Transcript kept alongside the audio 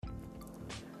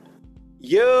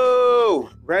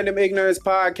Yo, Random Ignorance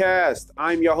Podcast.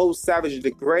 I'm your host, Savage the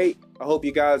Great. I hope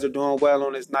you guys are doing well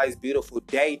on this nice, beautiful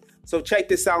day. So check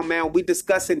this out, man. We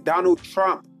discussing Donald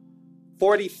Trump,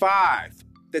 45,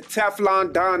 the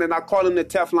Teflon Don, and I call him the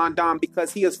Teflon Don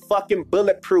because he is fucking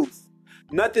bulletproof.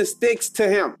 Nothing sticks to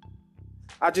him.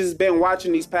 I just been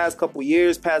watching these past couple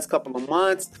years, past couple of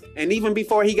months, and even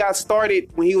before he got started,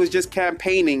 when he was just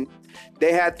campaigning,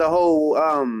 they had the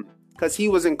whole because he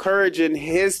was encouraging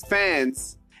his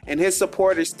fans and his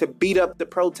supporters to beat up the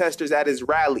protesters at his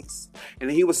rallies.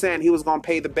 And he was saying he was going to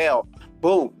pay the bail.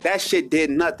 Boom. That shit did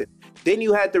nothing. Then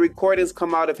you had the recordings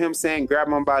come out of him saying, grab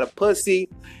him by the pussy.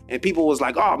 And people was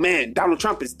like, oh man, Donald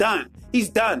Trump is done. He's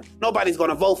done. Nobody's going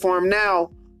to vote for him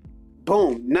now.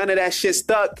 Boom. None of that shit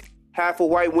stuck. Half of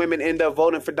white women end up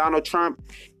voting for Donald Trump.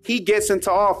 He gets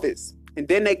into office. And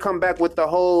then they come back with the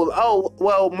whole, oh,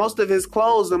 well, most of his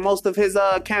clothes and most of his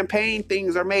campaign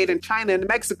things are made in China and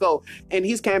Mexico. And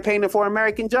he's campaigning for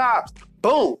American jobs.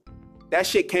 Boom. That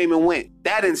shit came and went.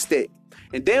 That didn't stick.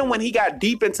 And then when he got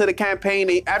deep into the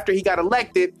campaign, after he got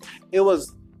elected, it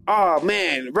was, oh,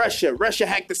 man, Russia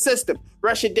hacked the system.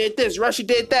 Russia did this. Russia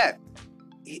did that.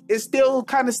 It still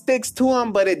kind of sticks to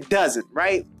him, but it doesn't,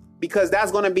 right? Because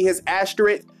that's going to be his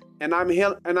asterisk. And I'm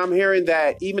hearing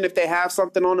that even if they have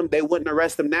something on him, they wouldn't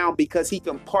arrest him now because he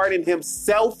can pardon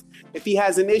himself. If he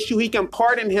has an issue, he can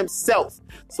pardon himself.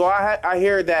 So I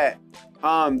hear that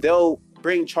they'll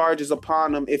bring charges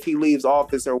upon him if he leaves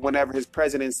office or whenever his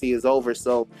presidency is over.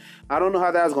 So I don't know how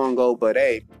that's going to go, but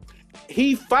hey,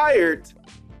 he fired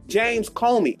James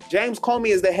Comey. James Comey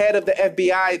is the head of the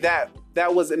FBI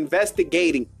that was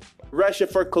investigating Russia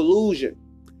for collusion.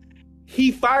 He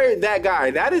fired that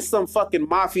guy. That is some fucking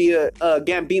mafia,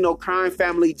 Gambino crime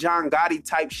family, John Gotti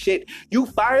type shit. You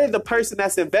fired the person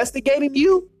that's investigating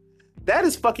you? That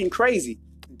is fucking crazy.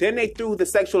 Then they threw the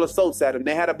sexual assaults at him.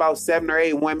 They had about 7 or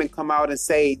 8 women come out and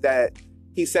say that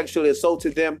he sexually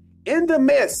assaulted them in the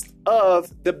midst of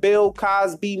the Bill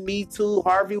Cosby, Me Too,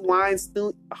 Harvey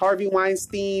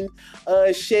Weinstein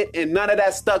shit, and none of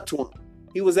that stuck to him.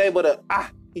 He was able to,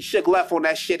 he shook left on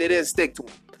that shit. It didn't stick to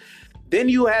him. Then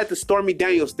you had the Stormy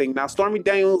Daniels thing. Now, Stormy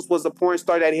Daniels was a porn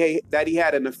star that he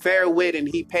had an affair with, and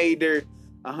he paid her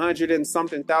 $100 and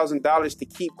something thousand to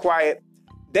keep quiet.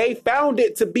 They found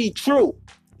it to be true,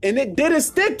 and it didn't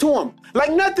stick to him.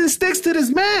 Like nothing sticks to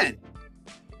this man.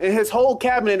 And his whole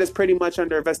cabinet is pretty much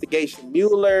under investigation.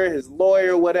 Mueller, his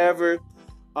lawyer, whatever.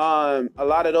 A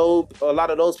lot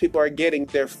of those people are getting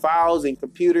their files and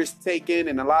computers taken,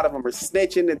 and a lot of them are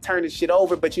snitching and turning shit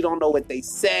over, but you don't know what they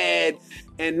said,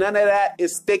 and none of that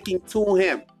is sticking to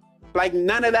him. Like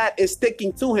none of that is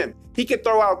sticking to him. He could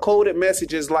throw out coded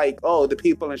messages like, oh, the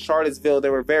people in Charlottesville, they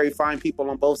were very fine people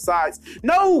on both sides.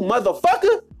 No,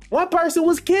 motherfucker! One person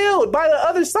was killed by the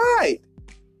other side.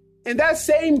 And that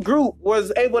same group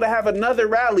was able to have another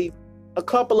rally a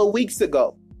couple of weeks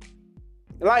ago.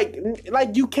 Like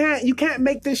you can't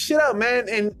make this shit up, man.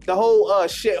 And the whole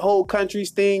shithole countries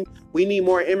thing. We need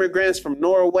more immigrants from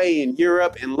Norway and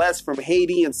Europe and less from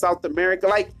Haiti and South America.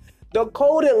 Like the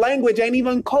coded language ain't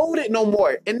even coded no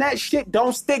more, and that shit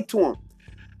don't stick to them.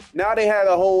 Now they had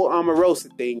a whole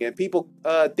Omarosa thing, and people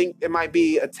think it might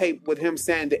be a tape with him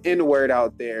saying the N-word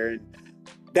out there, and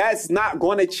that's not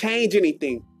going to change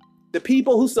anything. The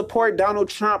people who support Donald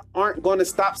Trump aren't going to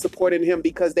stop supporting him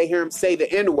because they hear him say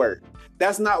the N-word.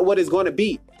 That's not what it's going to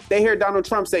be. They hear Donald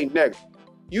Trump say nigger.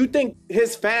 You think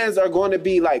his fans are going to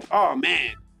be like, oh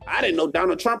man, I didn't know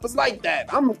Donald Trump was like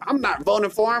that. I'm not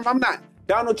voting for him. I'm not.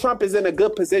 Donald Trump is in a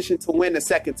good position to win the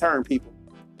second term, people.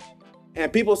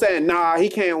 And people saying, nah, he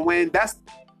can't win. That's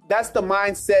the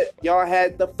mindset y'all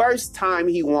had the first time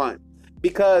he won.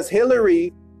 Because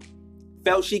Hillary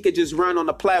felt she could just run on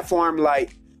the platform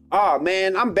like, oh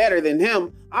man, I'm better than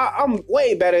him. I'm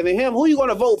way better than him. Who you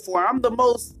gonna vote for? I'm the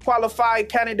most qualified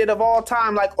candidate of all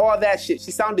time. Like all that shit.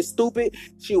 She sounded stupid.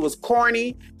 She was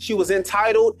corny. She was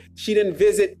entitled. She didn't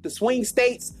visit the swing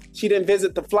states. She didn't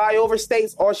visit the flyover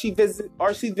states. All she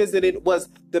visited was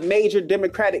the major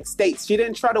Democratic states. She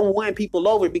didn't try to win people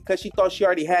over because she thought she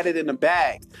already had it in the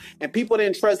bag. And people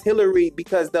didn't trust Hillary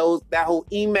because that whole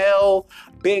email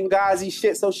Benghazi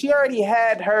shit. So she already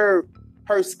had her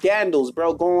scandals,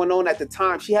 bro, going on at the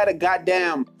time. She had a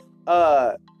goddamn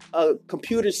a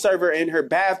computer server in her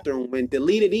bathroom and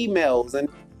deleted emails. And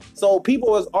so people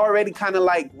was already kind of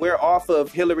like, we're off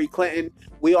of Hillary Clinton.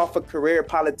 We off of career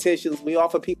politicians. We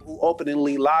off of people who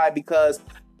openly lie, because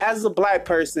as a black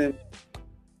person,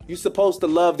 you're supposed to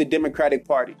love the Democratic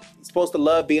Party. You're supposed to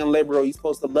love being liberal. You're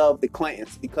supposed to love the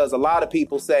Clintons, because a lot of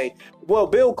people say, well,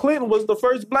 Bill Clinton was the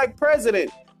first black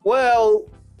president. Well,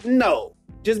 no.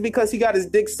 just because he got his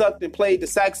dick sucked and played the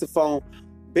saxophone.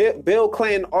 Bill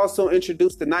Clinton also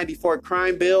introduced the 94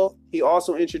 crime bill. He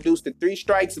also introduced the 3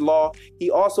 strikes law. He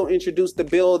also introduced the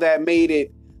bill that made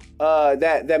it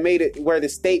that made it where the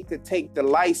state could take the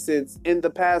license and the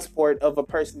passport of a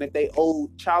person if they owe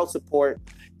child support.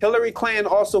 Hillary Clinton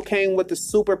also came with the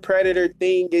super predator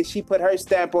thing, and she put her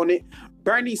stamp on it.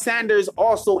 Bernie Sanders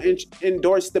also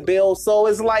endorsed the bill. So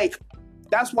it's like,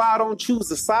 that's why I don't choose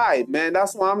a side, man.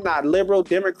 That's why I'm not liberal,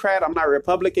 Democrat. I'm not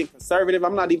Republican, conservative.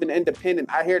 I'm not even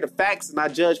independent. I hear the facts and I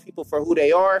judge people for who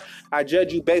they are. I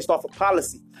judge you based off of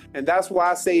policy. And that's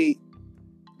why I say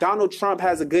Donald Trump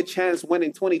has a good chance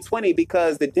winning 2020,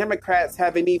 because the Democrats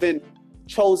haven't even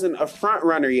chosen a front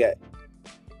runner yet.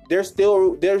 They're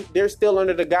still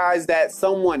under the guise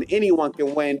that anyone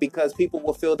can win, because people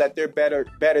will feel that they're better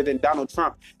than Donald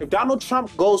Trump. If Donald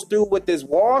Trump goes through with this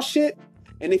wall shit,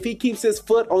 and if he keeps his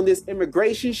foot on this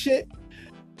immigration shit,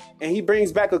 and he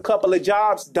brings back a couple of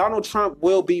jobs, Donald Trump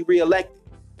will be reelected.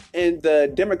 And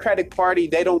the Democratic Party,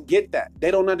 they don't get that.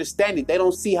 They don't understand it. They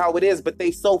don't see how it is, but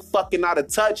they so fucking out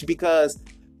of touch because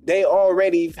they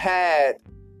already had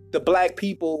the black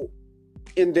people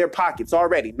in their pockets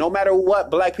already. No matter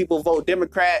what, black people vote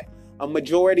Democrat. A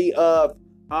majority of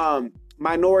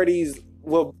minorities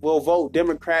will vote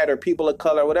Democrat, or people of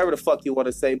color, whatever the fuck you want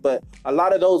to say. But a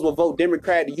lot of those will vote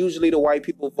Democrat. Usually the white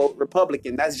people vote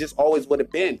Republican. That's just always what it's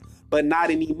been. But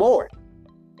not anymore.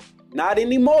 Not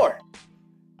anymore.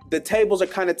 The tables are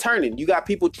kind of turning. You got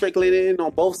people trickling in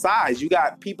on both sides. You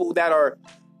got people that are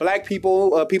black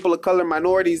people, people of color,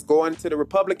 minorities going to the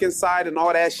Republican side and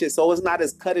all that shit. So it's not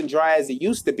as cut and dry as it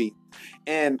used to be.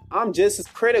 And I'm just as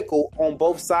critical on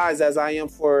both sides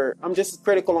I'm just as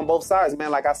critical on both sides,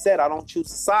 man. Like I said, I don't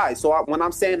choose a side. So when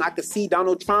I'm saying I could see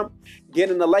Donald Trump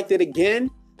getting elected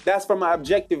again, that's from my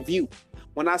objective view.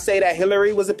 When I say that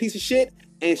Hillary was a piece of shit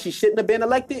and she shouldn't have been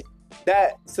elected,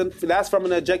 that's from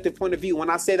an objective point of view. When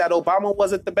I say that Obama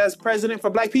wasn't the best president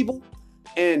for black people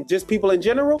and just people in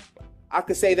general, I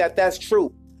could say that that's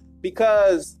true,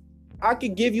 because I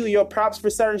could give you your props for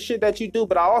certain shit that you do,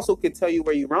 but I also could tell you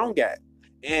where you're wrong at.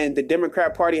 And the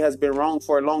Democrat Party has been wrong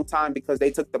for a long time because they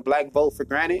took the black vote for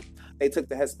granted. They took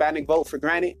the Hispanic vote for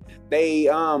granted. They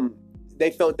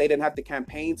felt they didn't have to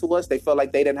campaign to us. They felt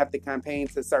like they didn't have to campaign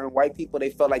to certain white people. They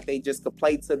felt like they just could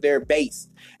play to their base.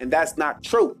 And that's not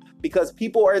true, because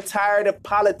people are tired of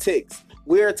politics.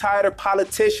 We're tired of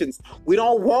politicians. We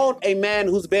don't want a man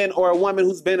who's been, or a woman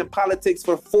who's been in politics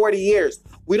for 40 years.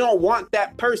 We don't want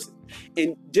that person.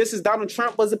 And just as Donald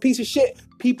Trump was a piece of shit,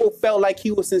 people felt like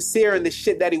he was sincere in the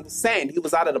shit that he was saying. He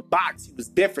was out of the box. He was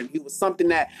different. He was something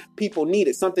that people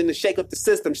needed, something to shake up the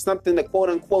system, something to quote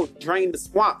unquote drain the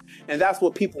swamp. And that's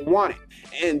what people wanted.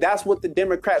 And that's what the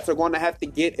Democrats are going to have to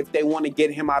get if they want to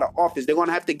get him out of office. They're going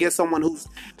to have to get someone who's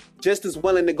just as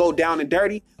willing to go down and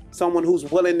dirty, someone who's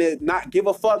willing to not give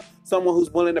a fuck, someone who's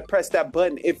willing to press that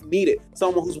button if needed,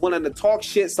 someone who's willing to talk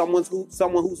shit, someone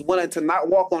who's willing to not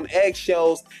walk on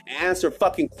eggshells and answer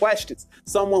fucking questions,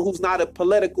 someone who's not a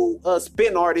political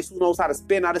spin artist who knows how to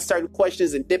spin out of certain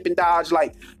questions and dip and dodge.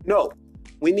 Like, no,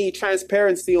 we need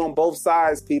transparency on both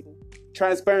sides, people.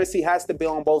 Transparency has to be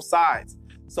on both sides.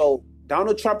 So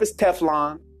Donald Trump is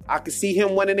Teflon. I could see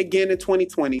him winning again in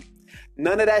 2020.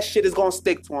 None of that shit is going to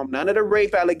stick to him. None of the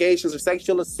rape allegations or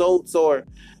sexual assaults or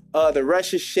the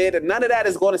Russia shit, and none of that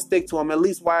is going to stick to him, at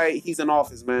least while he's in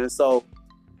office, man. So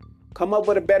come up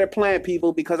with a better plan,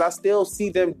 people, because I still see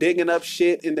them digging up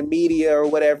shit in the media or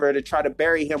whatever to try to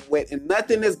bury him with, and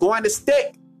nothing is going to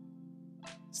stick.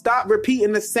 Stop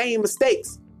repeating the same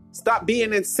mistakes. Stop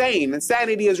being insane.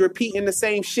 Insanity is repeating the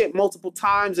same shit multiple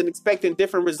times and expecting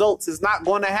different results. It's not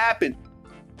going to happen.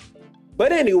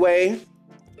 But anyway,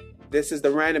 this is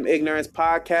the Random Ignorance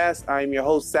Podcast. I am your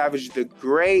host, Savage the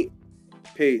Great.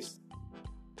 Peace.